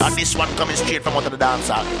And this one coming straight from out of the dance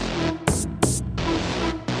hall.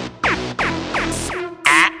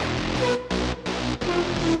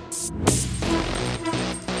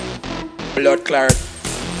 Bloodclart.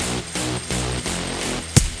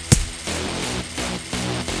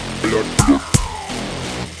 Bloodclart.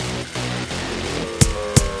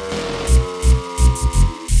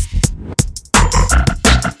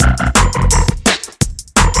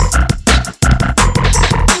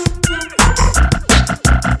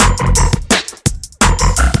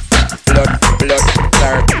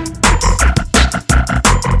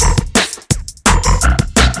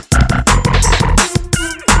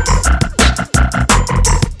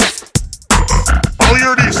 I'll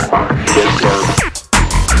hear this. Bloodclart.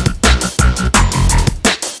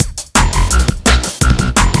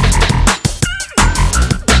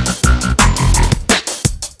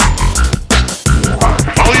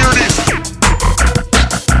 I'll hear this.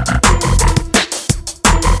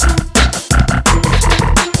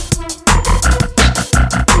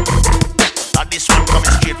 And this one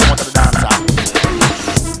coming straight from out of the dance hall.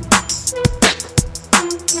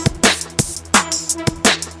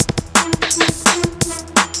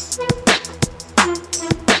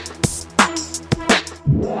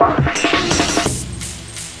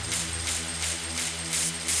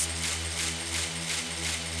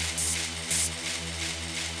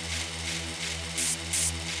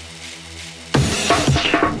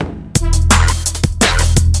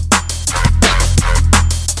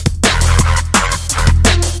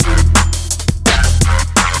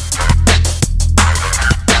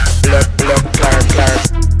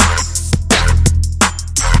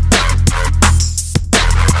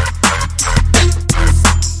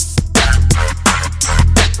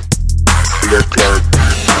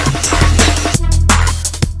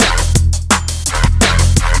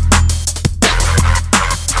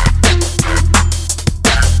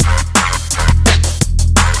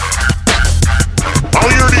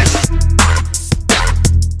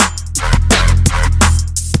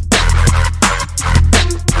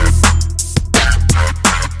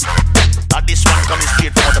 This one coming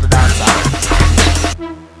straight